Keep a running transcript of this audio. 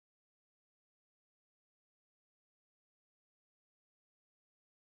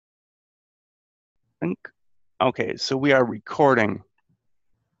think. Okay, so we are recording.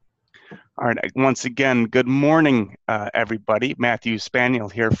 All right, once again, good morning, everybody. Matthew Spaniel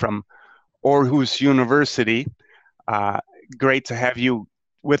here from Aarhus University. Great to have you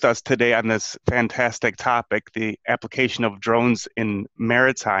with us today on this fantastic topic, the application of drones in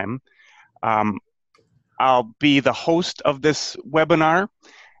maritime. I'll be the host of this webinar,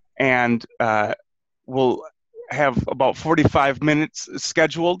 and we'll have about 45 minutes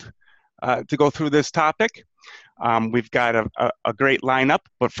scheduled to go through this topic. We've got a great lineup,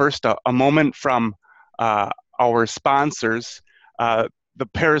 but first a moment from our sponsors. The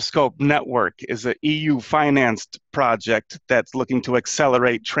PERISCOPE network is an EU-financed project that's looking to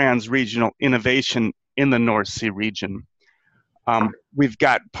accelerate trans-regional innovation in the North Sea region. We've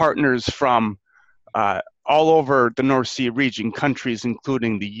got partners from all over the North Sea region, countries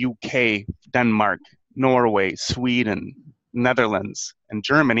including the UK, Denmark, Norway, Sweden, Netherlands, and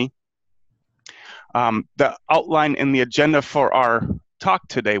Germany. The outline in the agenda for our talk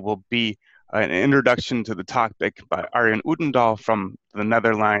today will be an introduction to the topic by Arjen Oudendal from the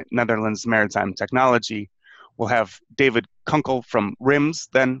Netherlands Maritime Technology. We'll have David Kunkel from RIMS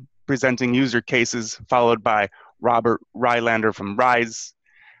then presenting user cases, followed by Robert Rylander from RISE.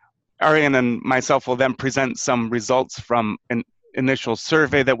 Arjen and myself will then present some results from an initial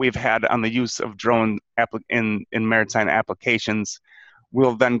survey that we've had on the use of drone in maritime applications.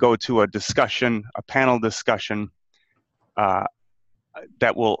 We'll then go to a discussion, a panel discussion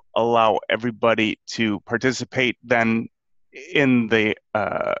that will allow everybody to participate then in the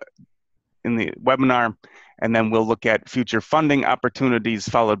webinar, and then we'll look at future funding opportunities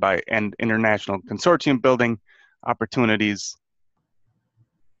followed by international consortium building opportunities.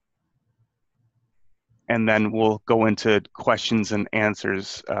 And then we'll go into questions and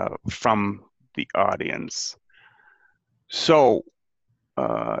answers from the audience. So,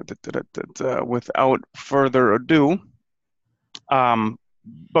 without further ado,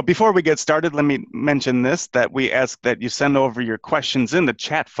 but before we get started, let me mention this, that we ask that you send over your questions in the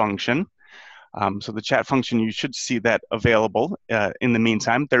chat function. So the chat function, you should see that available in the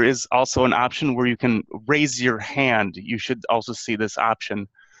meantime. There is also an option where you can raise your hand. You should also see this option.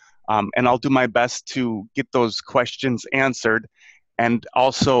 And I'll do my best to get those questions answered, and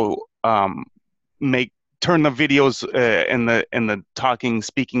also turn the videos and the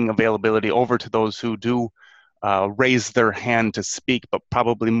speaking availability over to those who do raise their hand to speak, but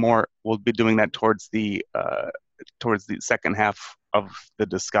probably more will be doing that towards the second half of the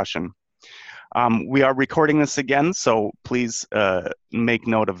discussion. We are recording this again, so please make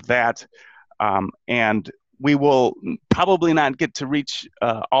note of that. And we will probably not get to reach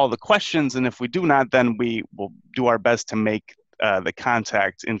all the questions, and if we do not, then we will do our best to make the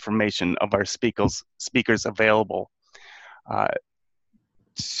contact information of our speakers available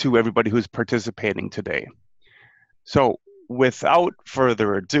to everybody who's participating today. So without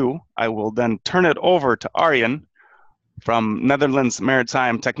further ado, I will then turn it over to Arjen from Netherlands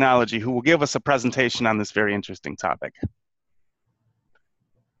Maritime Technology, who will give us a presentation on this very interesting topic.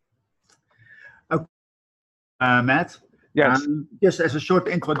 Matt, yes. Just as a short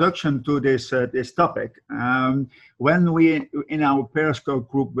introduction to this topic, when we in our Periscope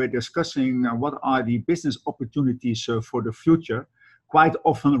group were discussing what are the business opportunities for the future, quite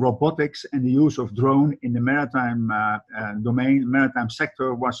often robotics and the use of drone in the maritime domain, maritime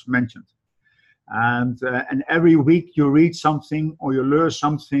sector was mentioned. And every week you read something or you learn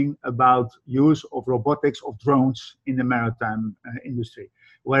something about use of robotics, of drones in the maritime industry,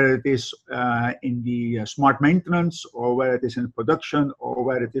 whether it is in the smart maintenance, or whether it is in production, or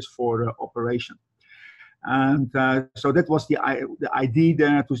whether it is for operation. And so that was the idea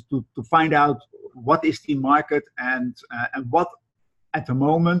there, to find out what is the market and what at the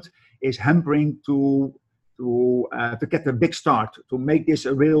moment is hampering to get a big start, to make this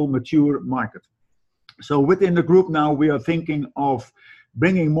a real mature market. So within the group now, we are thinking of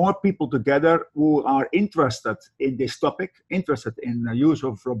bringing more people together who are interested in this topic, interested in the use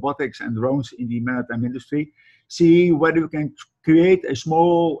of robotics and drones in the maritime industry, see whether we can create a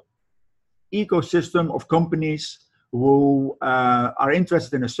small ecosystem of companies who are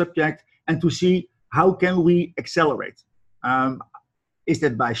interested in a subject, and to see how can we accelerate. Is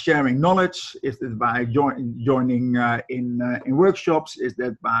that by sharing knowledge? Is that by joining in workshops? Is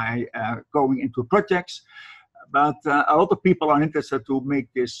that by going into projects? But a lot of people are interested to make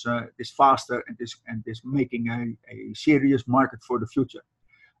this faster and this making a serious market for the future.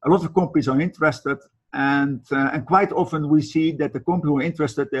 A lot of companies are interested, and quite often we see that the companies who are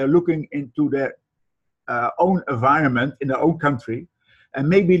interested, they're looking into their own environment in their own country, And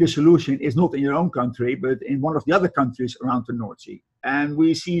maybe the solution is not in your own country, but in one of the other countries around the North Sea. And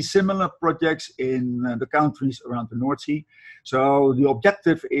we see similar projects in the countries around the North Sea. So the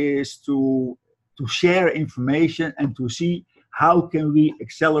objective is to share information and to see how can we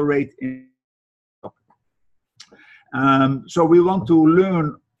accelerate in. So we want to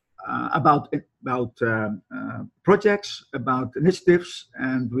learn about projects, about initiatives,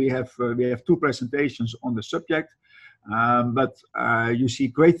 and we have 2 presentations on the subject. But you see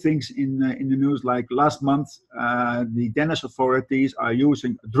great things in the news, like last month, the Danish authorities are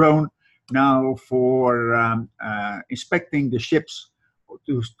using a drone now for inspecting the ships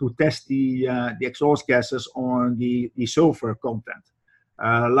to test the exhaust gases on the sulfur content.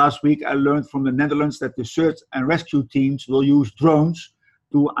 Last week, I learned from the Netherlands that the search and rescue teams will use drones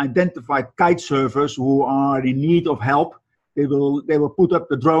to identify kite surfers who are in need of help. They will put up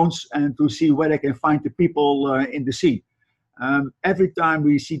the drones and to see where they can find the people in the sea. Every time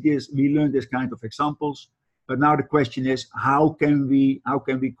we see this, we learn this kind of examples. But now the question is, how can we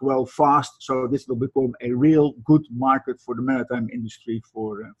grow fast so this will become a real good market for the maritime industry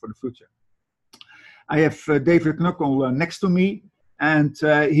for the future? I have David Knuckle next to me, and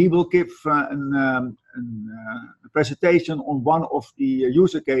he will give a presentation on one of the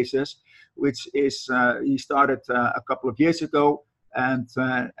user cases, which is he started a couple of years ago, and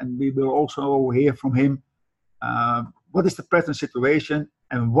we will also hear from him what is the present situation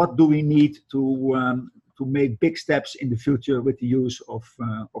and what do we need to make big steps in the future with the use of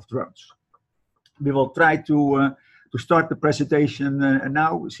drones. We will try to start the presentation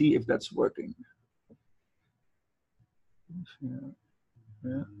now, see if that's working.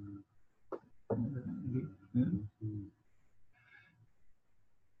 Yeah.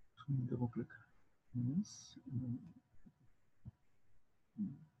 Double click. Yes.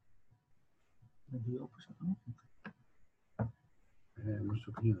 Maybe open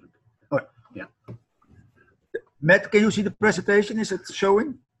oh, yeah. Matt, can you see the presentation? Is it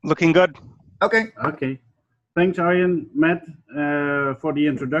showing? Looking good. Okay. Okay. Thanks, Arjen, Matt, for the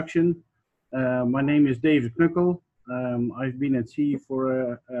introduction. My name is David Knuckle. I've been at sea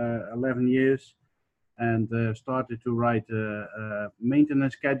for 11 years and started to write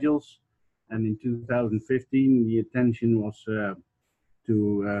maintenance schedules. And in 2015, the intention was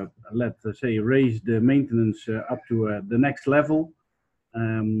to let's say raise the maintenance up to the next level.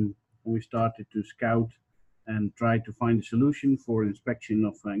 We started to scout and try to find a solution for inspection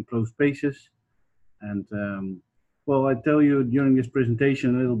of enclosed spaces. And well, I tell you during this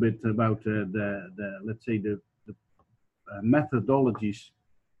presentation a little bit about let's say the methodologies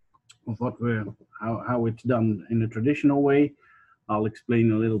of how it's done in a traditional way. I'll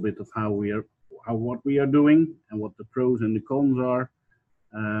explain a little bit of what we are doing and what the pros and the cons are.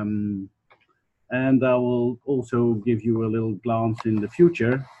 And I will also give you a little glance in the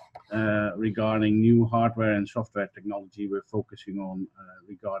future regarding new hardware and software technology we're focusing on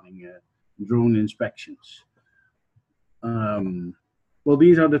regarding drone inspections. Well,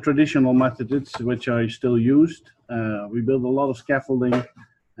 these are the traditional methods which are still used. We build a lot of scaffolding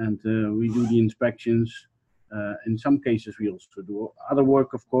and we do the inspections. In some cases, we also do other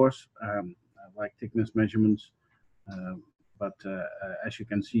work, of course, like thickness measurements. But as you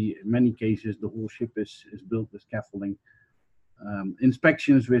can see, in many cases, the whole ship is built with scaffolding.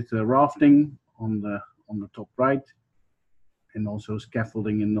 Inspections with rafting on the top right, and also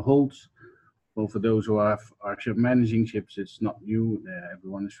scaffolding in the holds. Well, for those who are managing ships, it's not new.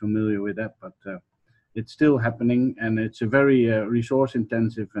 Everyone is familiar with that, but it's still happening, and it's a very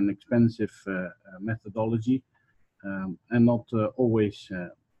resource-intensive and expensive methodology, and not always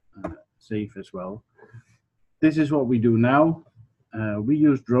safe as well. This is what we do now. We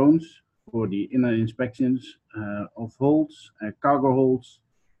use drones for the inner inspections of holds, cargo holds,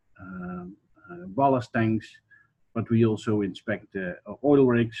 ballast tanks, but we also inspect oil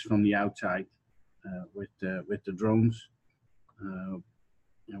rigs from the outside with the drones,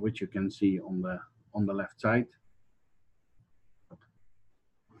 which you can see on the left side.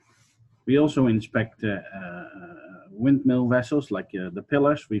 We also inspect windmill vessels like the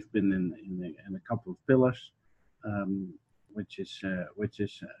pillars. We've been in a couple of pillars, which is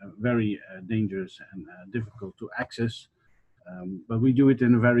very dangerous and difficult to access. But we do it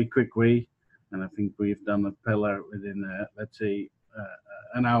in a very quick way, and I think we've done a pillar within, let's say,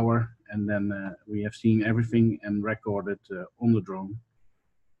 an hour, and then we have seen everything and recorded on the drone.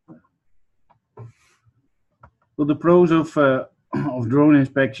 Well, the pros of drone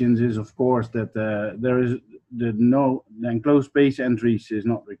inspections is, of course, that the enclosed space entries is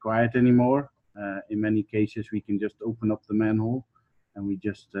not required anymore. In many cases, we can just open up the manhole and we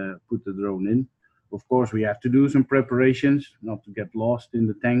just put the drone in. Of course, we have to do some preparations not to get lost in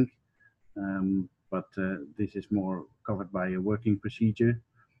the tank, but this is more covered by a working procedure.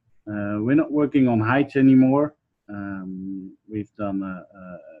 We're not working on heights anymore. We've done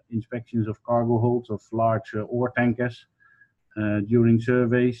inspections of cargo holds of large ore tankers during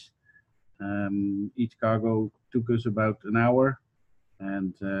surveys. Each cargo took us about an hour,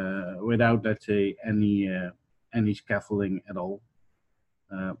 and without, let's say, any scaffolding at all.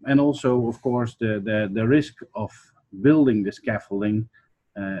 And also, of course, the risk of building the scaffolding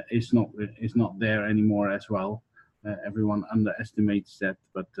is not there anymore as well. Everyone underestimates that,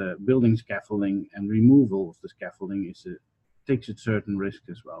 but building scaffolding and removal of the scaffolding takes a certain risk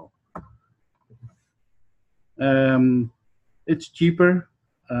as well. It's cheaper.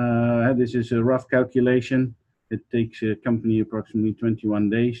 This is a rough calculation. It takes a company approximately 21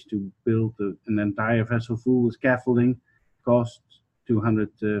 days to build an entire vessel full of scaffolding. Costs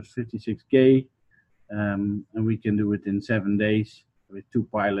 256K, and we can do it in 7 days with 2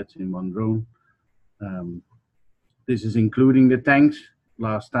 pilots in 1 drone. This is including the tanks.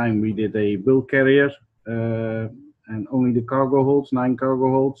 Last time we did a bulk carrier and only the cargo holds, 9 cargo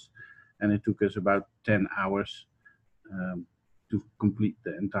holds, and it took us about 10 hours to complete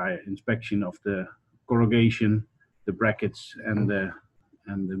the entire inspection of the corrugation, the brackets, and the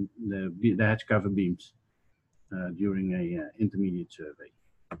hatch cover beams during a intermediate survey.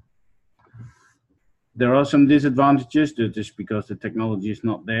 There are some disadvantages, just because the technology is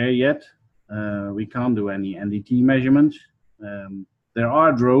not there yet. We can't do any NDT measurements. There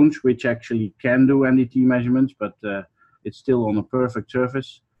are drones which actually can do NDT measurements, but it's still on a perfect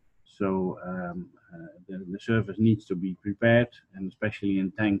surface. So the surface needs to be prepared, and especially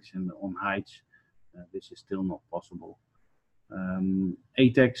in tanks and on heights, this is still not possible.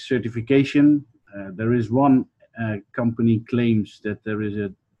 ATEX certification, there is one company claims that there is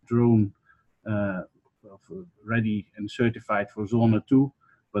a drone ready and certified for Zone 2,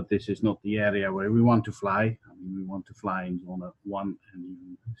 but this is not the area where we want to fly. I mean, we want to fly in Zone 1 and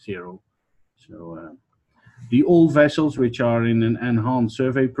even 0. So the old vessels which are in an enhanced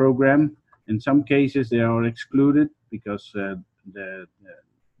survey program, in some cases they are excluded because the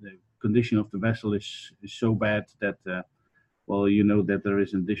condition of the vessel is so bad that well, you know that there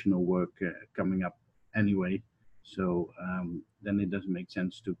is additional work coming up anyway. So then it doesn't make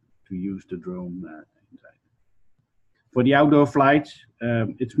sense to use the drone inside. For the outdoor flights,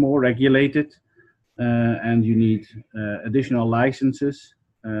 it's more regulated, and you need additional licenses,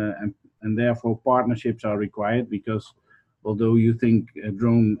 and therefore partnerships are required, because although you think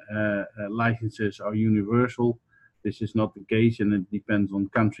drone licenses are universal, this is not the case, and it depends on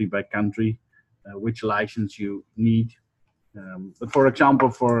country by country which license you need. But for example,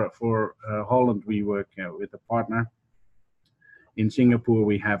 for Holland, we work with a partner. In Singapore,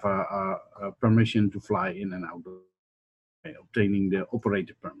 we have a permission to fly in and out, obtaining the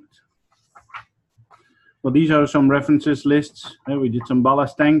operator permit. Well, these are some references lists. We did some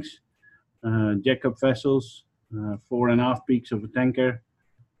ballast tanks, jack-up vessels, 4.5 peaks of a tanker.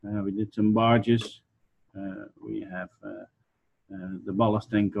 We did some barges. We have the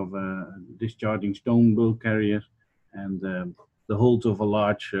ballast tank of a discharging stone bulk carrier, and the holds of a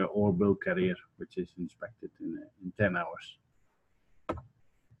large ore bulk carrier, which is inspected in 10 hours.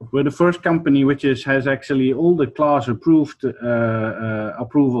 We're the first company which has actually all the class approved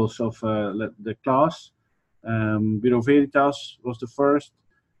approvals of the class. Bureau Veritas was the first,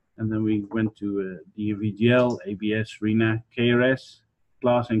 and then we went to DNVGL, ABS, RENA, KRS,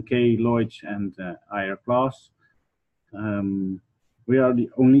 Class NK, Lloyds, and IR class. We are the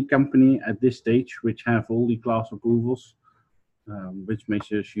only company at this stage which have all the class approvals, which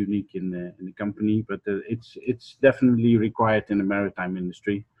makes us unique in the company. But it's definitely required in the maritime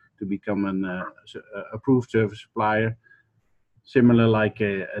industry to become an approved service supplier, similar like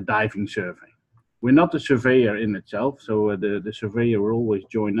a diving survey. We're not a surveyor in itself, so the surveyor will always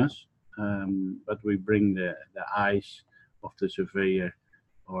join us, but we bring the eyes of the surveyor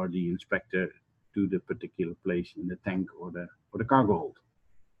or the inspector to the particular place in the tank or the cargo hold.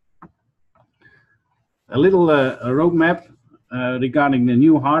 A little roadmap regarding the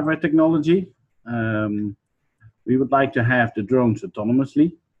new hardware technology. We would like to have the drones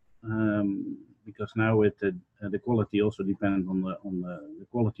autonomously, because now with the quality also depends on the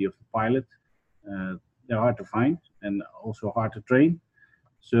quality of the pilot. They're hard to find and also hard to train.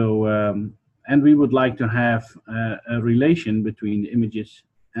 So, and we would like to have a relation between the images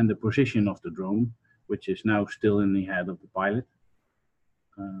and the position of the drone, which is now still in the head of the pilot.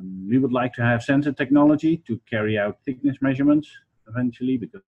 We would like to have sensor technology to carry out thickness measurements eventually,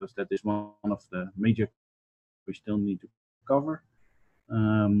 because that is one of the major we still need to cover.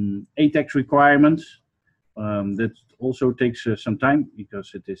 ATEX requirements. That also takes some time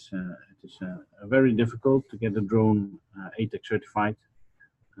because it is very difficult to get a drone ATEX certified.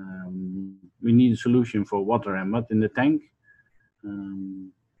 We need a solution for water and mud in the tank,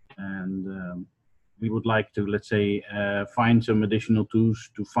 we would like to, let's say, find some additional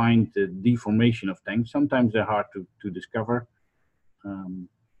tools to find the deformation of tanks. Sometimes they're hard to discover. I'm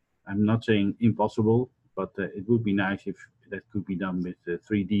not saying impossible, but it would be nice if that could be done with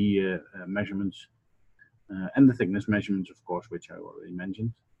 3D measurements and the thickness measurements, of course, which I already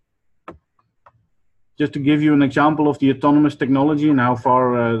mentioned. Just to give you an example of the autonomous technology and how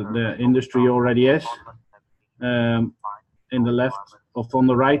far the industry already is. In the left or on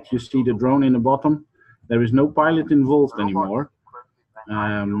the right, you see the drone in the bottom. There is no pilot involved anymore.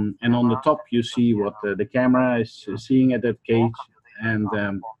 And on the top, you see what the camera is seeing at that cage. And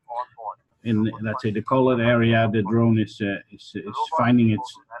in, let's say, the colored area, the drone is finding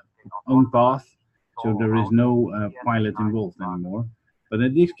its own path. So there is no pilot involved anymore. But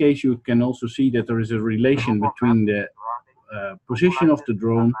in this case, you can also see that there is a relation between the position of the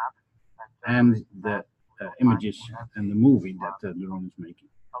drone and the images and the movie that the drone is making.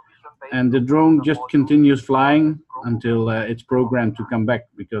 And the drone just continues flying until it's programmed to come back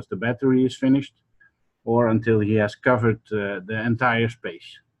because the battery is finished, or until he has covered the entire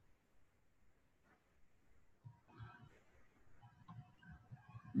space.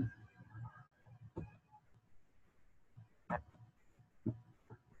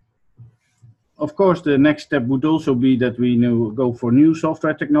 Of course, the next step would also be that we go for new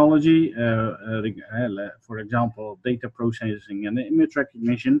software technology, for example, data processing and image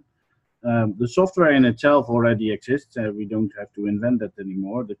recognition. The software in itself already exists. We don't have to invent that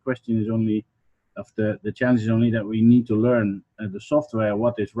anymore. The question is only, the challenge is only that we need to learn the software,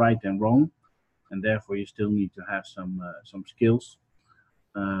 what is right and wrong, and therefore you still need to have some skills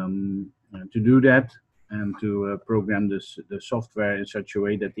to do that, and to program the software in such a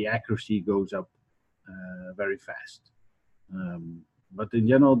way that the accuracy goes up very fast. But in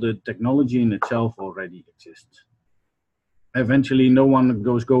general, the technology in itself already exists. Eventually, no one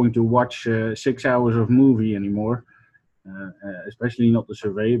is going to watch 6 hours of movie anymore, especially not the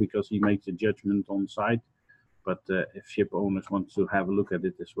surveyor, because he makes a judgment on site. But if ship owners want to have a look at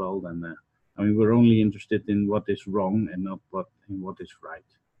it as well, then I mean, we're only interested in what is wrong and not in what is right.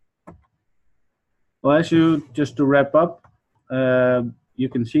 Well, just to wrap up, you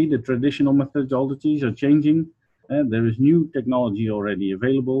can see the traditional methodologies are changing. There is new technology already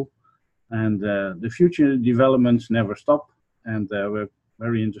available, and the future developments never stop. And we're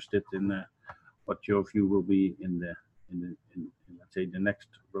very interested in what your view will be in let's say, the next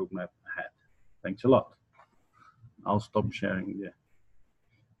roadmap ahead. Thanks a lot. I'll stop sharing there.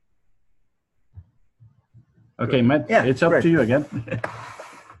 Okay, Matt, yeah, it's up to you again.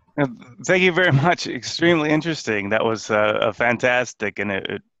 Thank you very much. Extremely interesting. That was fantastic,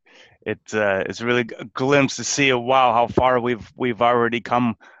 and it's really a glimpse to see, wow, how far we've already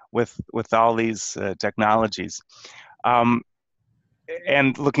come with all these technologies.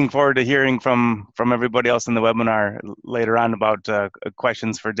 And looking forward to hearing from everybody else in the webinar later on about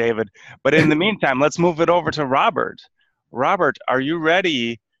questions for David. But in the meantime, let's move it over to Robert. Robert, are you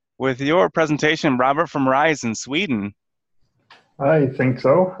ready with your presentation? Robert from RISE in Sweden. I think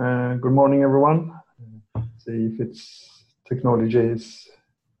so. Good morning, everyone. See if its technology is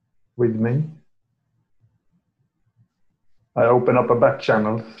with me. I open up a back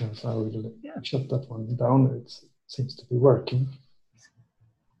channel, so I will shut that one down. It seems to be working.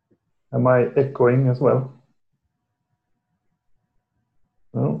 Am I echoing as well?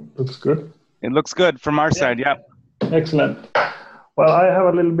 No, looks good. It looks good from our side, yeah. Excellent. Well, I have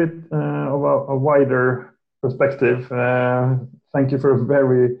a little bit of a wider perspective. Thank you for a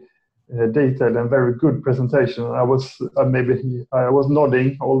very detailed and very good presentation. I was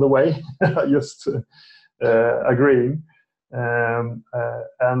nodding all the way, just agreeing. And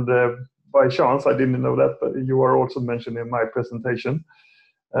by chance, I didn't know that, but you are also mentioned in my presentation.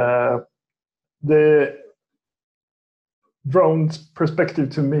 The drone's perspective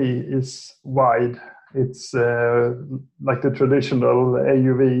to me is wide. It's like the traditional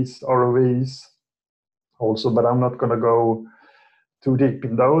AUVs, ROVs also, but I'm not going to go too deep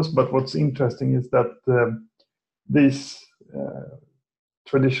in those. But what's interesting is that these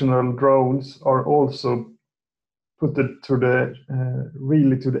traditional drones are also put it to the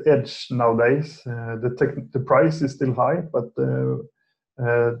really to the edge nowadays. The price is still high, but the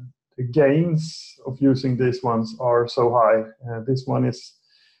gains of using these ones are so high. This one is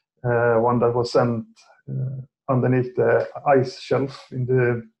one that was sent underneath the ice shelf in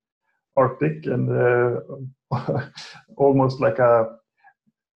the Arctic, and almost like a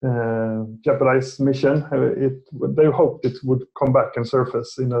jeopardized mission. They hoped it would come back and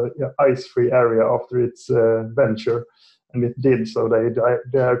surface in an ice-free area after its venture, and it did. So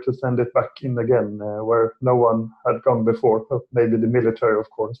they had to send it back in again, where no one had gone before. Maybe the military, of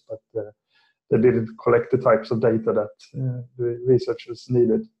course, but they didn't collect the types of data that the researchers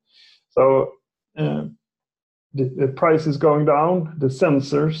needed. So the price is going down. The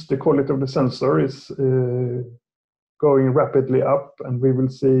sensors, the quality of the sensor is going rapidly up, and we will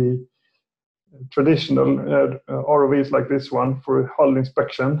see traditional ROVs like this one for hull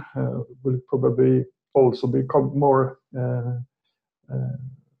inspection will probably also become more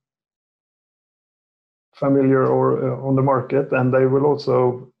familiar or on the market, and they will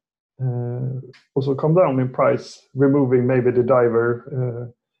also come down in price, removing maybe the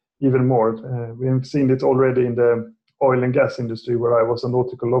diver even more. We have seen it already in the oil and gas industry, where I was a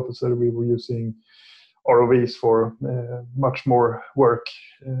nautical officer. We were using ROVs for much more work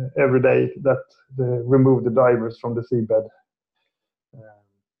every day that remove the divers from the seabed.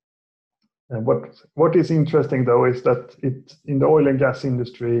 And what is interesting though is that in the oil and gas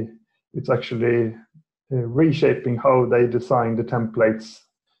industry, it's actually reshaping how they design the templates.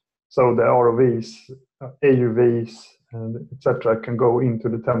 So the ROVs, AUVs, and etc. can go into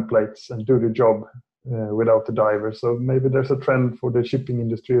the templates and do the job without the diver. So maybe there's a trend for the shipping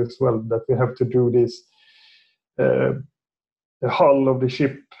industry as well, that we have to do this the hull of the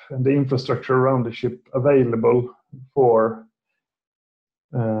ship and the infrastructure around the ship available for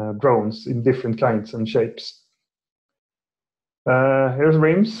drones in different kinds and shapes. Here's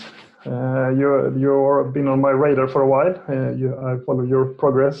RIMS. You've been on my radar for a while. I follow your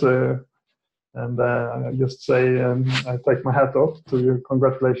progress, and I just say I take my hat off to you.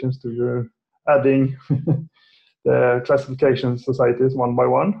 Congratulations to you adding the classification societies one by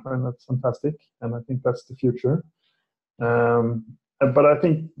one, and that's fantastic. And I think that's the future. But I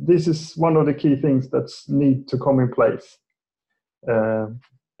think this is one of the key things that need to come in place.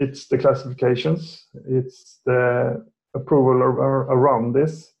 It's the classifications, it's the approval around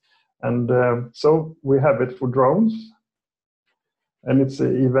this, and so we have it for drones, and it's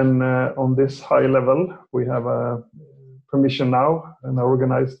even on this high level. We have a permission now, an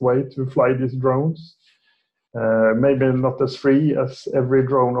organized way to fly these drones. Maybe not as free as every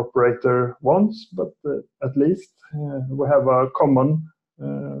drone operator wants, but at least we have a common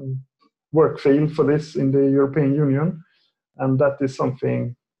work field for this in the European Union, and that is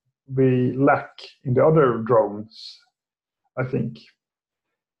something we lack in the other drones, I think.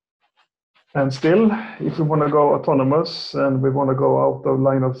 And still, if we want to go autonomous and we want to go out of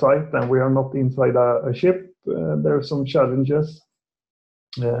line of sight and we are not inside a ship, there are some challenges.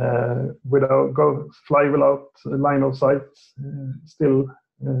 Fly without line of sight still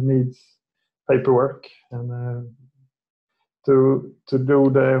needs paperwork, and to do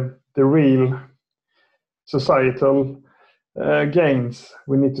the real societal gains,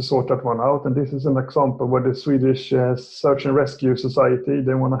 we need to sort that one out. And this is an example where the Swedish Search and Rescue Society,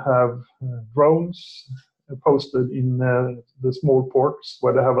 they want to have drones posted in the small ports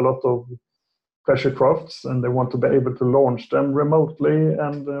where they have a lot of pleasure crafts, and they want to be able to launch them remotely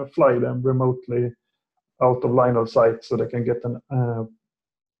and fly them remotely out of line of sight, so they can get an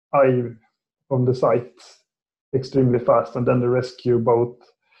eye on the site extremely fast, and then the rescue boat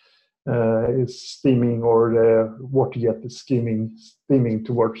is steaming, or the water jet is steaming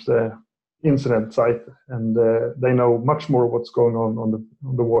towards the incident site, and they know much more what's going on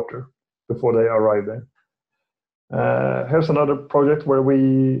the water before they arrive there. Here's another project where we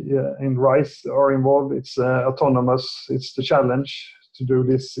in RISE are involved. It's autonomous. It's the challenge to do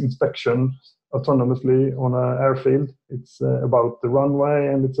this inspection autonomously on an airfield. It's about the runway,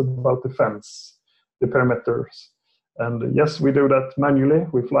 and it's about the fence, the perimeters. And yes, we do that manually.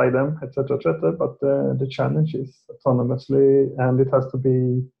 We fly them, etc., etc. But the challenge is autonomously, and it has to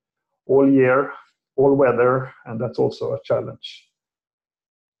be all year, all weather, and that's also a challenge.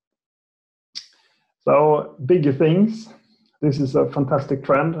 So bigger things. This is a fantastic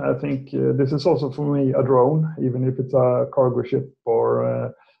trend. I think this is also for me a drone, even if it's a cargo ship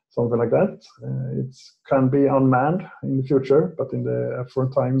or something like that. It can be unmanned in the future, but for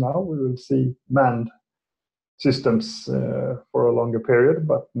a time now we will see manned systems for a longer period.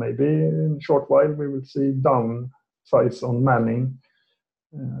 But maybe in a short while we will see downsize on manning.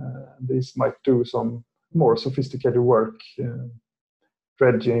 This might do some more sophisticated work.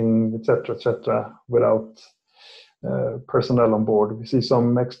 Dredging, etc., without personnel on board. We see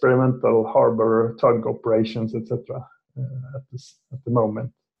some experimental harbor tug operations, etc., at the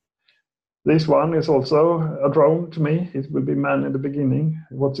moment. This one is also a drone to me. It will be manned in the beginning.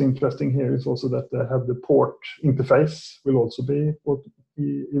 What's interesting here is also that they have the port interface will also be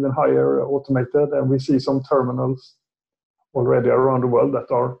even higher automated, and we see some terminals already around the world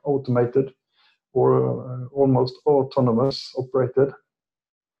that are automated or almost autonomous operated.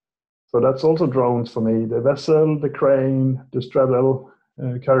 So that's also drones for me. The vessel, the crane, the straddle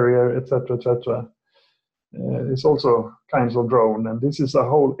carrier, etc., etc. Is also kinds of drone, and this is a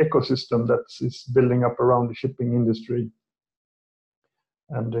whole ecosystem that is building up around the shipping industry.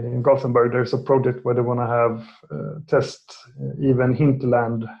 And in Gothenburg, there's a project where they want to have test even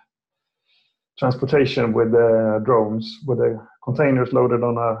hinterland transportation with drones, with the containers loaded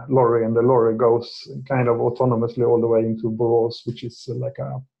on a lorry, and the lorry goes kind of autonomously all the way into Borås, which is like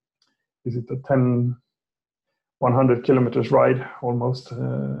a 100 kilometers ride almost,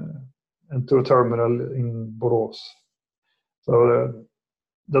 and to a terminal in Borås. So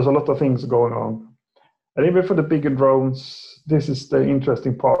there's a lot of things going on. And even for the bigger drones, this is the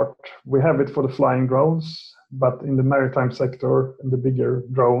interesting part. We have it for the flying drones, but in the maritime sector and the bigger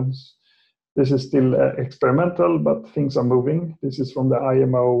drones, this is still experimental, but things are moving. This is from the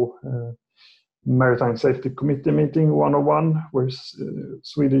IMO Maritime Safety Committee meeting 101, where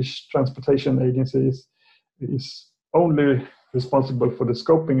Swedish Transportation Agency is only responsible for the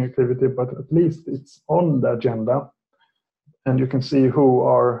scoping activity, but at least it's on the agenda. And you can see who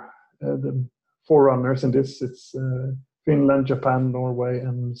are the forerunners in this. It's Finland, Japan, Norway,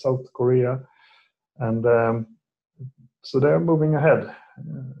 and South Korea. And so they're moving ahead.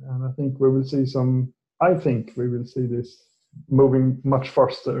 And I think we will see this moving much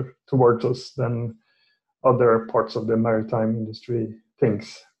faster towards us than other parts of the maritime industry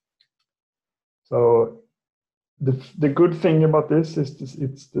thinks. So the good thing about this is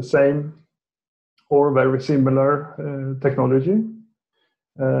it's the same or very similar technology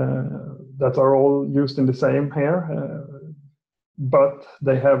that are all used in the same here, but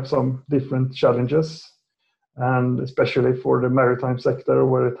they have some different challenges, and especially for the maritime sector,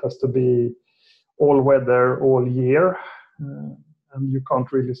 where it has to be all weather all year, and you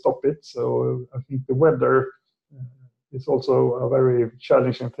can't really stop it. So I think the weather is also a very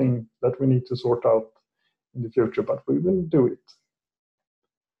challenging thing that we need to sort out in the future, but we will do it.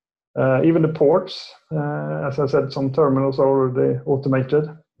 Even the ports, as I said, some terminals are already automated,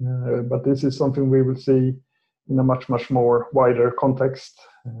 but this is something we will see in a much more wider context.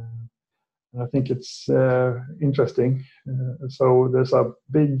 I think it's interesting. So there's a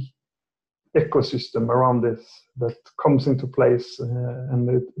big ecosystem around this that comes into place, and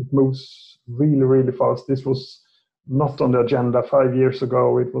it moves really fast. This was not on the agenda 5 years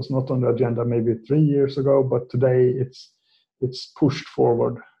ago. It was not on the agenda maybe 3 years ago, but today it's pushed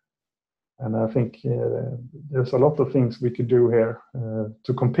forward. And I think there's a lot of things we could do here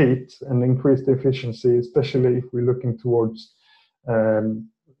to compete and increase the efficiency, especially if we're looking towards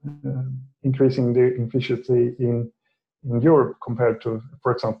increasing the efficiency in Europe compared to,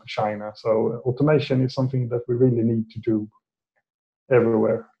 for example, China. So automation is something that we really need to do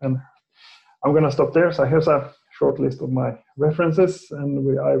everywhere. And I'm going to stop there. So here's a short list of my references,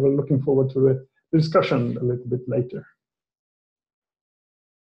 and I will looking forward to the discussion a little bit later.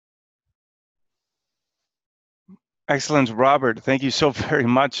 Excellent, Robert. Thank you so very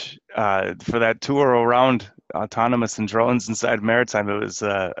much for that tour around autonomous and drones inside maritime. It was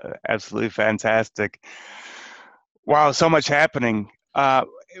absolutely fantastic. Wow, so much happening. Let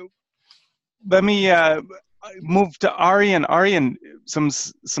me move to Arjen. Arjen, some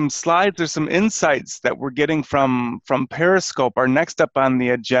slides or some insights that we're getting from PERISCOPE are next up on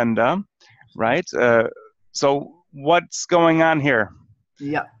the agenda, right? So what's going on here?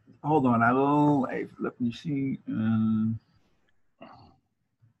 Yeah. Hold on, I will, let me see. I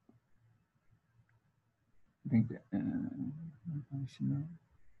think that,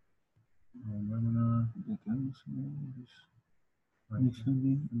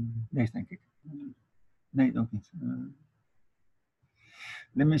 deze denk ik. Nee, ook niet.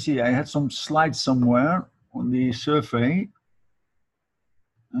 Let me see, I had some slides somewhere on the survey.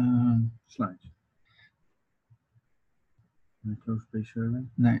 Slides. Close space survey?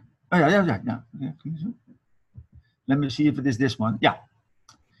 Nee. Oh yeah. Let me see if it is this one. Yeah.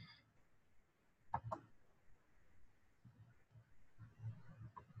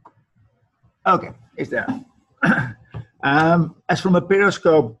 Okay, it's there. As from a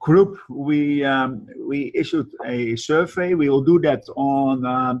PERISCOPE group, we issued a survey. We will do that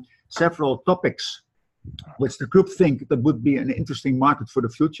on several topics, which the group think that would be an interesting market for the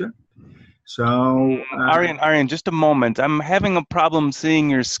future. So, Arjen, just a moment. I'm having a problem seeing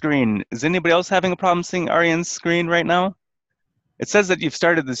your screen. Is anybody else having a problem seeing Arjen's screen right now? It says that you've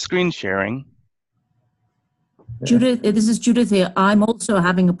started the screen sharing. Judith, this is Judith here. I'm also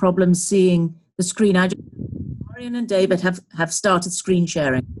having a problem seeing the screen. Marion and David have started screen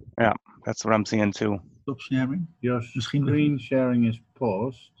sharing. Yeah, that's what I'm seeing too. Stop sharing. Your screen sharing is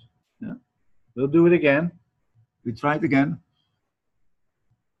paused. Yeah. We'll do it again. We try it again.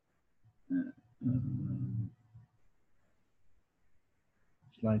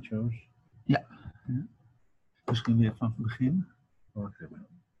 Slideshows. Ja. Ja. Misschien weer van het begin. Okay.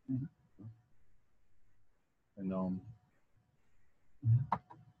 En dan.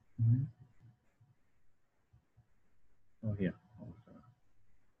 Oh, hier.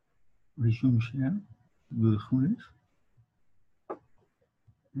 Resume share. Doe het groen is.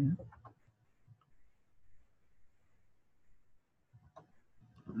 Ja.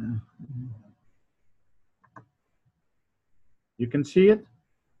 You can see it?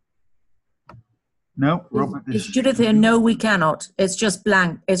 No, Robert Is Judith here? No, we cannot. It's just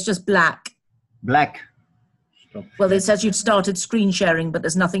blank. It's just black. Black. Stop. Well, it says you've started screen sharing, but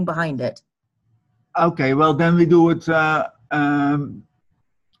there's nothing behind it. Okay, well then we do it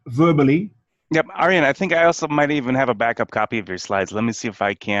verbally. Yep, Arjen, I think I also might even have a backup copy of your slides. Let me see if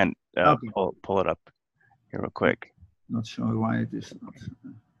I can't Okay. pull it up here real quick. Not sure why it is not.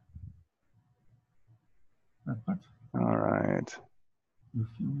 That part. All right.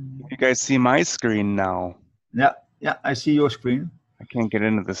 You guys see my screen now. Yeah, yeah, I see your screen. I can't get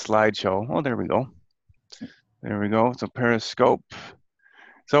into the slideshow. Oh, there we go. There we go. So Periscope.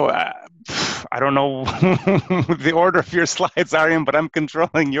 So I don't know the order of your slides, Arjen, but I'm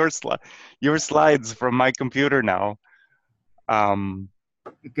controlling your slides from my computer now. Can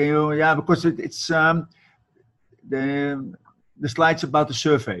you? Yeah, because it's the slides about the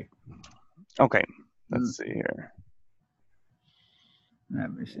survey. Okay, let's see here.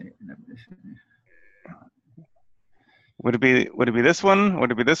 Let me see. Would it be this one?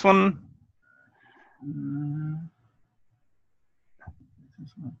 Would it be this one?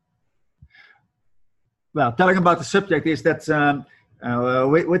 Well, telling about the subject is that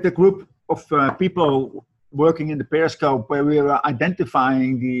with the group of people working in the Periscope, where we are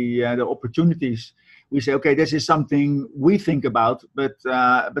identifying the opportunities, we say, okay, this is something we think about, but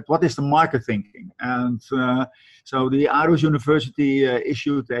what is the market thinking? And so the Aarhus University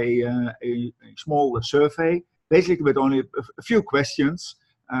issued a small survey, basically with only a few questions,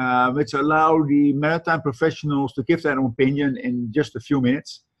 which allow the maritime professionals to give their opinion in just a few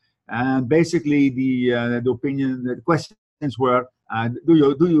minutes. And basically, the questions were: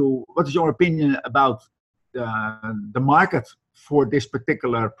 what is your opinion about the market for this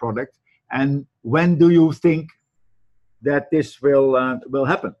particular product, and when do you think that this will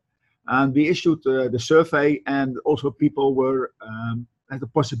happen? And we issued the survey, and also people had the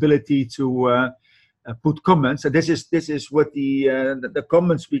possibility to put comments. And this is what the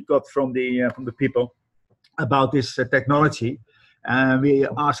comments we got from the people about this technology. We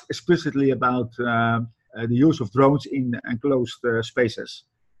asked explicitly about the use of drones in enclosed spaces,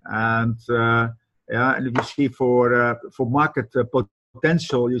 and and if you see for market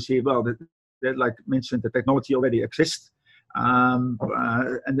potential, you see that like mentioned, the technology already exists, and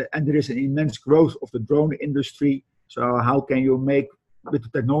there is an immense growth of the drone industry. So how can you make with the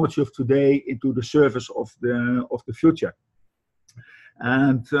technology of today into the service of the future?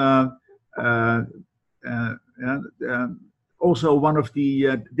 And also, one of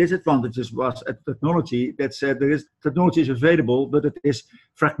the disadvantages was at technology that said technology is available, but it is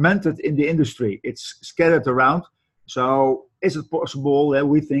fragmented in the industry. It's scattered around. So, is it possible?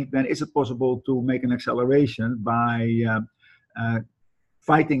 We think then is it possible to make an acceleration by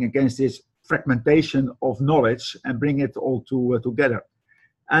fighting against this fragmentation of knowledge and bring it all together?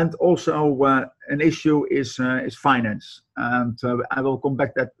 And also, an issue is finance, and I will come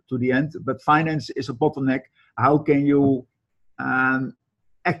back to the end. But finance is a bottleneck. How can you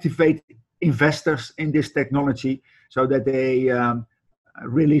activate investors in this technology so that they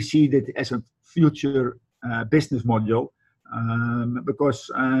really see it as a future business module? Because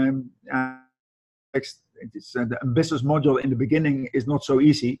it's the business module in the beginning is not so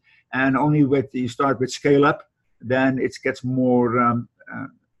easy, and only when you start with scale up, then it gets more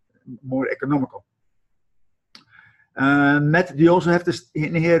economical. Matt, do you also have this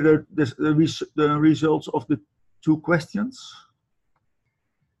in here the results of the 2 questions?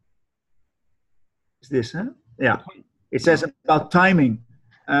 Is this, huh? Yeah. It says about timing.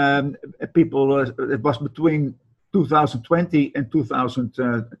 People, it was between 2020 and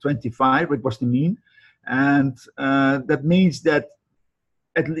 2025, it was the mean. And that means that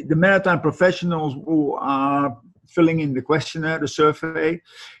the maritime professionals who are filling in the questionnaire, the survey,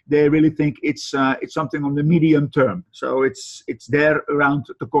 they really think it's something on the medium term. So it's there around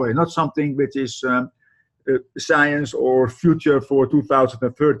the corner, not something which is science or future for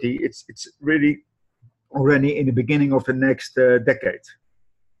 2030. It's really already in the beginning of the next decade.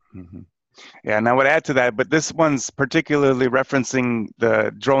 Mm-hmm. Yeah, and I would add to that, but this one's particularly referencing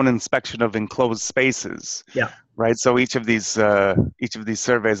the drone inspection of enclosed spaces. Yeah. Right. So each of these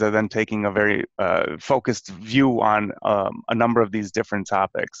surveys are then taking a very focused view on a number of these different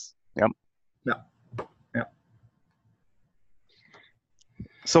topics. Yep. Yeah. Yeah.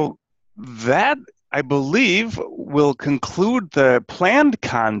 So that, I believe, will conclude the planned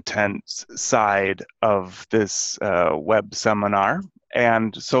content side of this web seminar.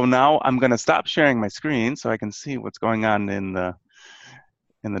 And so now I'm going to stop sharing my screen so I can see what's going on in the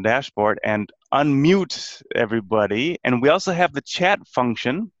dashboard and unmute everybody. And we also have the chat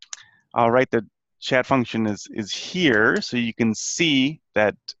function. All right, the chat function is here, so you can see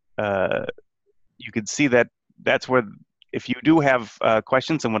that that's where, if you do have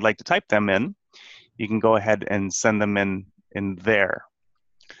questions and would like to type them in, you can go ahead and send them in there.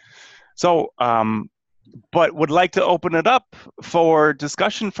 So, but would like to open it up for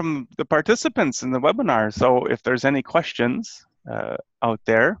discussion from the participants in the webinar. So if there's any questions out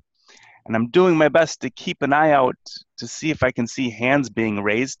there, and I'm doing my best to keep an eye out to see if I can see hands being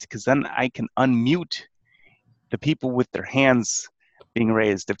raised, because then I can unmute the people with their hands being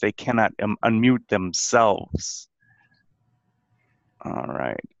raised if they cannot unmute themselves. All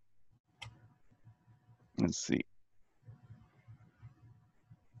right. Let's see.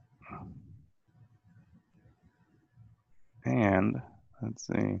 And let's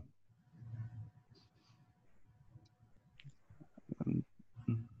see.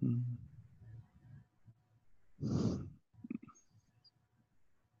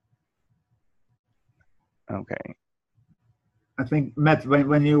 Okay. I think, Matt,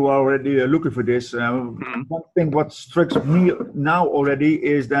 when you are already looking for this, one thing what strikes me now already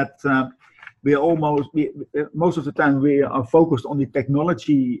is that most of the time we are focused on the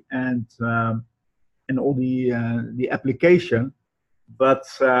technology and all the application, but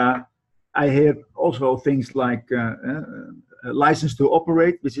I hear also things like license to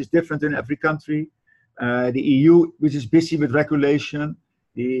operate, which is different in every country, the EU, which is busy with regulation,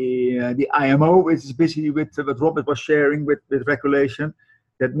 the IMO, which is busy with what Robert was sharing with regulation.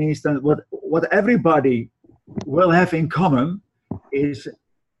 That means that what everybody will have in common is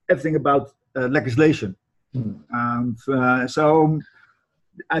everything about legislation. And so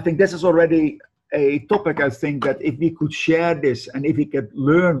I think this is already a topic. I think that if we could share this and if we could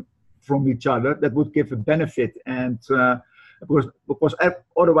learn from each other, that would give a benefit. And because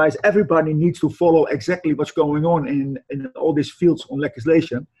otherwise everybody needs to follow exactly what's going on in all these fields on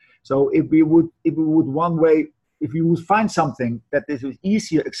legislation. So if we would find something that is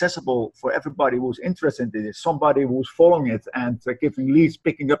easier accessible for everybody who's interested in it, somebody who's following it and giving leads,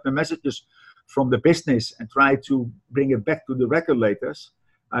 picking up the messages from the business and try to bring it back to the regulators,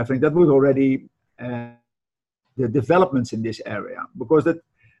 I think that would already the developments in this area. Because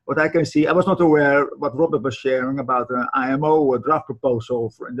what I can see, I was not aware what Robert was sharing about an IMO draft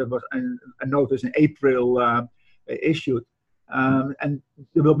proposal, and that was a notice in April issued. And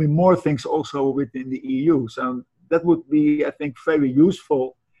there will be more things also within the EU. So that would be, I think, very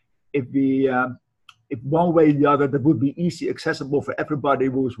useful if one way or the other, that would be easy accessible for everybody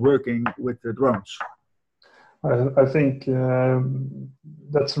who's working with the drones. I think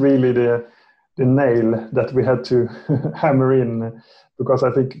that's really the nail that we had to hammer in, because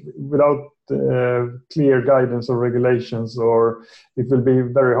I think without clear guidance or regulations, or it will be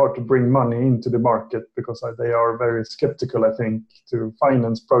very hard to bring money into the market, because they are very skeptical, I think, to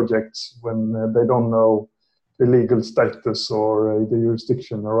finance projects when they don't know the legal status or the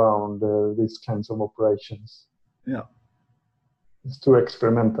jurisdiction around these kinds of operations. Yeah, it's too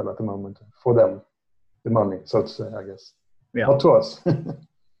experimental at the moment for them, the money, so to say, I guess. Yeah. Not to us.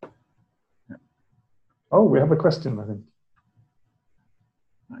 Oh, we have a question, I think.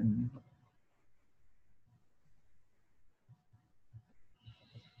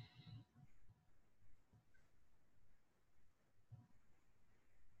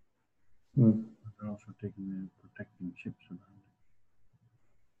 They're also protecting ships around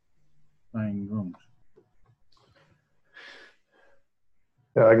flying drones.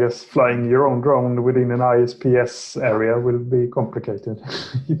 Yeah, I guess flying your own drone within an ISPS area will be complicated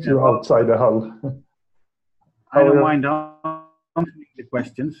if you're outside the hull. I don't mind answering the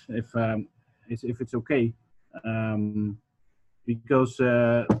questions if it's okay, because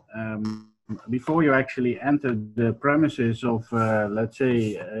before you actually enter the premises of, let's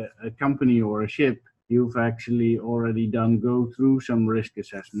say, a company or a ship, you've actually already go through some risk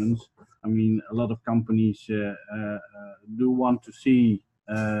assessments. I mean, a lot of companies do want to see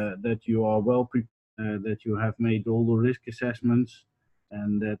that you are well prepared, that you have made all the risk assessments.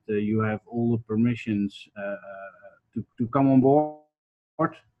 and that you have all the permissions to come on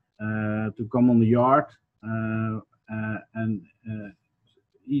board, to come on the yard, and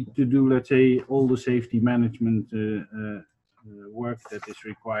to do, let's say, all the safety management work that is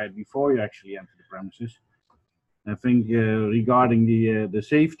required before you actually enter the premises. I think regarding the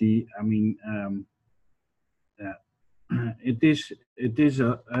safety, I mean, it is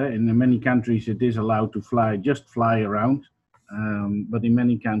in many countries it is allowed to fly around, but in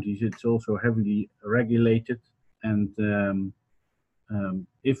many countries it's also heavily regulated, and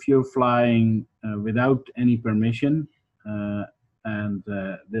if you're flying without any permission and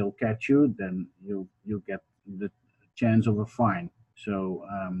they'll catch you, then you'll get the chance of a fine. So,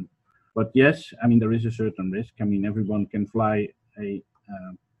 but yes, I mean there is a certain risk. I mean everyone can fly a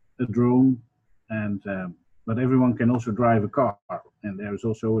drone, and but everyone can also drive a car, and there is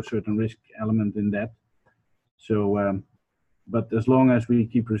also a certain risk element in that. So, but as long as we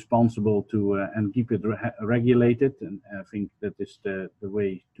keep responsible to and keep it regulated, and I think that is the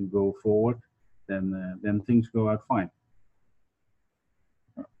way to go forward, then things go out fine.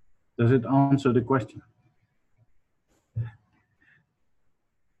 Does it answer the question?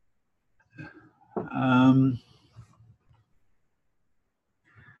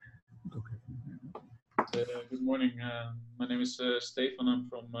 Good morning. My name is Stefan. I'm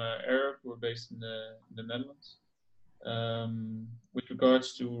from Arab. We're based in the Netherlands. With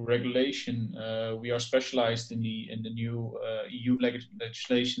regards to regulation, we are specialized in the new EU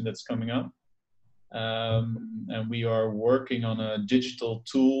legislation that's coming up, and we are working on a digital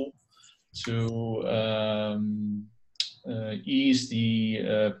tool to ease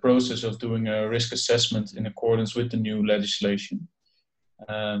the process of doing a risk assessment in accordance with the new legislation.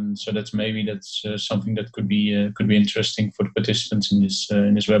 So that's something that could be interesting for the participants in this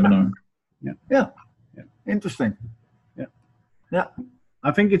webinar. Yeah. Interesting. Yeah.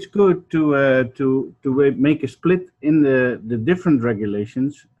 I think it's good to make a split in the different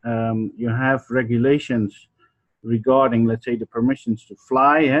regulations. You have regulations regarding, let's say, the permissions to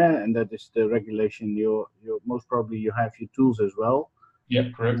fly, and that is the regulation. You most probably you have your tools as well.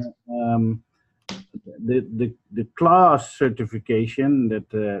 Yeah, correct. The class certification that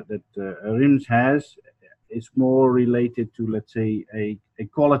RIMS has is more related to, let's say, a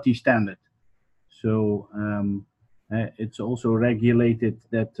quality standard. So it's also regulated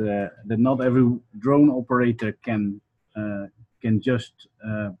that not every drone operator can just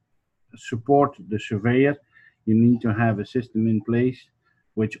support the surveyor. You need to have a system in place,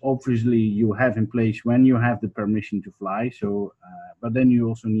 which obviously you have in place when you have the permission to fly. So, but then you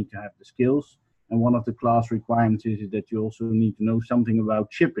also need to have the skills. And one of the class requirements is that you also need to know something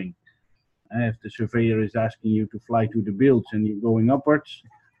about shipping. If the surveyor is asking you to fly to the bilge and you're going upwards,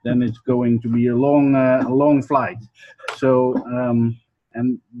 then it's going to be a long flight. So,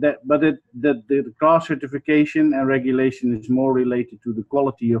 the class certification and regulation is more related to the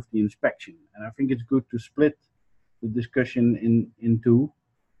quality of the inspection. And I think it's good to split the discussion in two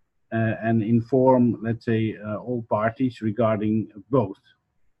and inform, let's say, all parties regarding both.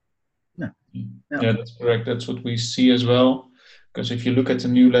 Yeah, that's correct. That's what we see as well. Because if you look at the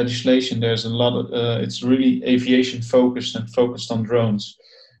new legislation, there's a lot of it's really aviation focused and focused on drones.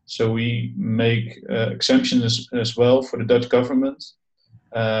 So we make exemptions as well for the Dutch government.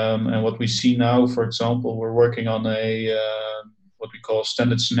 And what we see now, for example, we're working on a what we call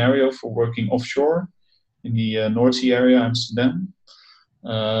standard scenario for working offshore in the North Sea area, Amsterdam.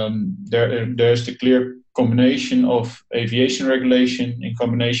 There's the clear combination of aviation regulation in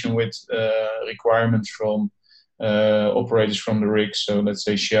combination with requirements from operators from the rigs, so let's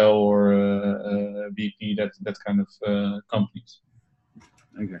say Shell or BP, that kind of companies.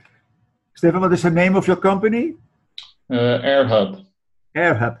 Okay. Stefan, what is the name of your company? AirHub.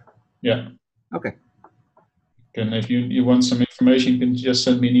 AirHub. Yeah. Okay. And if you want some information, you can just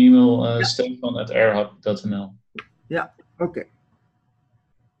send me an email, stefan@airhub.nl. Yeah. Okay.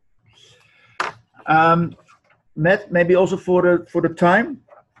 Matt, maybe also for the time.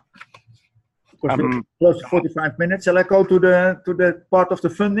 Close to 45 minutes. Shall I go to the part of the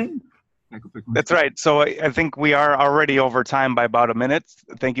funding? That's right. So I think we are already over time by about a minute.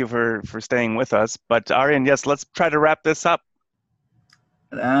 Thank you for staying with us. But Arjen, yes, let's try to wrap this up.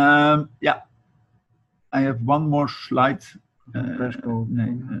 Yeah. I have one more slide. PERISCOPE.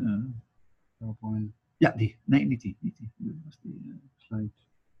 Nee. Ja, die. Nee, niet die. Dat was die slide.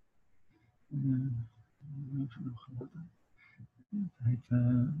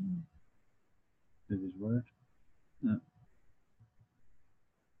 Dit is Word. Ja.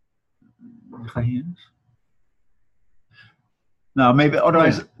 Ga hier eens. No, maybe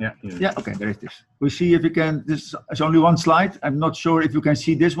otherwise. Yeah. Yeah, okay, there it is. We see if you can. This is only one slide. I'm not sure if you can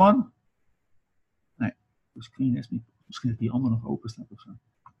see this one. Nee, de screen is niet. Misschien dat die allemaal nog open staat of zo.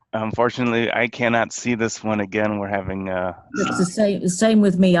 Unfortunately, I cannot see this one again. We're having It's the same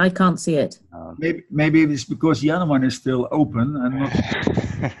with me. I can't see it. Maybe it's because the other one is still open and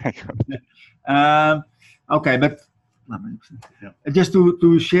not. Okay, but just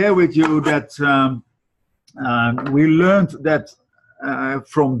to share with you that we learned that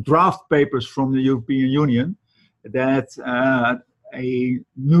from draft papers from the European Union that a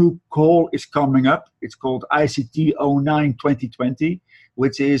new call is coming up. It's called ICT 09-2020,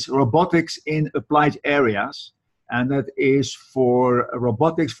 which is robotics in applied areas. And that is for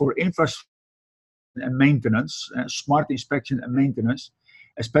robotics for infrastructure and maintenance, smart inspection and maintenance,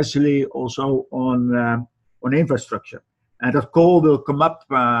 especially also on infrastructure. And that call will come up,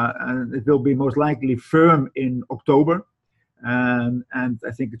 and it will be most likely firm in October. And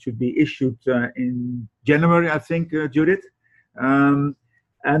I think it should be issued in January, I think, Judith. And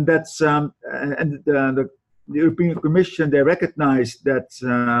that's the European Commission, they recognize that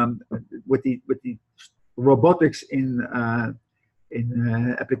with the robotics in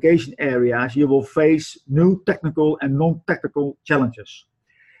application areas, you will face new technical and non-technical challenges.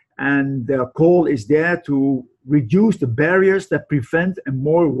 And the call is there to reduce the barriers that prevent a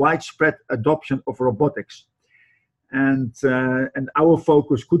more widespread adoption of robotics. And our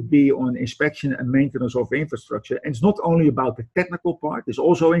focus could be on inspection and maintenance of infrastructure. And it's not only about the technical part, it's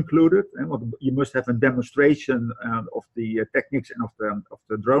also included. And you must have a demonstration of the techniques and of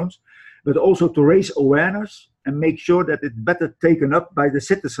the drones, but also to raise awareness and make sure that it's better taken up by the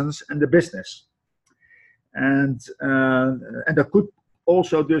citizens and the business. And that could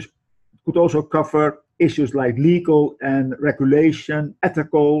also cover issues like legal and regulation,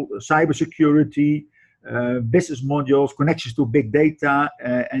 ethical, cybersecurity, business modules, connections to big data,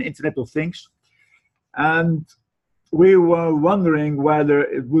 and Internet of Things. And we were wondering whether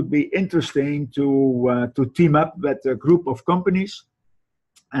it would be interesting to team up with a group of companies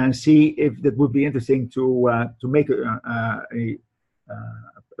and see if that would be interesting to make a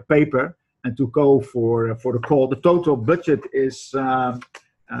paper and to go for the call. The total budget is 7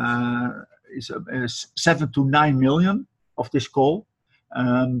 to 9 million of this call.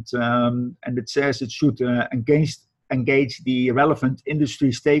 And it says it should engage the relevant industry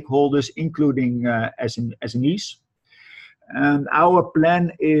stakeholders, including SMEs. And our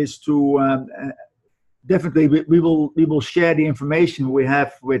plan is to definitely we will share the information we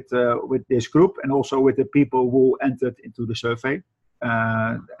have with this group and also with the people who entered into the survey.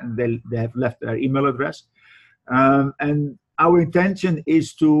 And they have left their email address. And our intention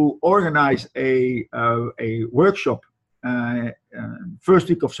is to organize a workshop first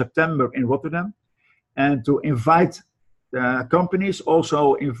week of September in Rotterdam, and to invite companies,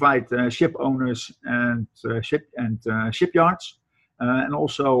 also invite ship owners and shipyards, and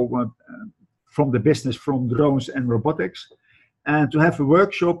also from the business, from drones and robotics, and to have a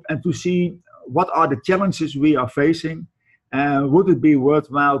workshop and to see what are the challenges we are facing, and would it be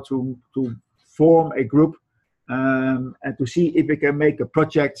worthwhile to form a group and to see if we can make a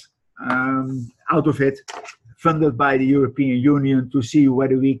project out of it, funded by the European Union, to see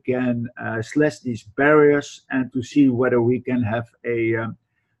whether we can slash these barriers and to see whether we can have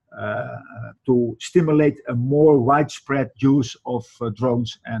to stimulate a more widespread use of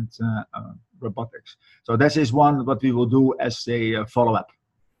drones and robotics. So this is one what we will do as a follow-up.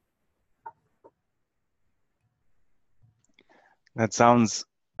 That sounds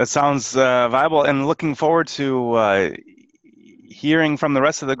viable, and looking forward to hearing from the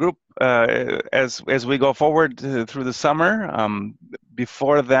rest of the group as we go forward through the summer.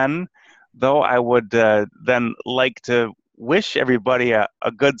 Before then, though, I would then like to wish everybody a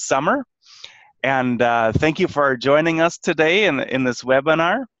good summer, and thank you for joining us today in this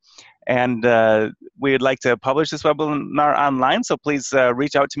webinar. And we'd like to publish this webinar online, so please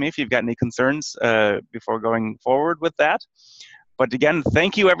reach out to me if you've got any concerns before going forward with that. But again,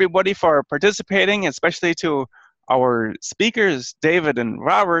 thank you everybody for participating, especially to our speakers, David and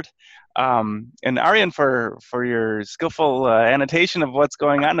Robert, and Arjen for your skillful annotation of what's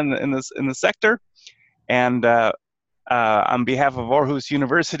going on in the sector. And on behalf of Aarhus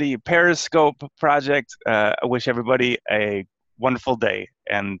University PERISCOPE project, I wish everybody a wonderful day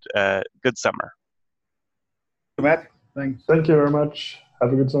and good summer. Matt, thanks. Thank you very much.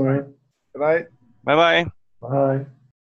 Have a good summer. Bye. Bye-bye. Bye.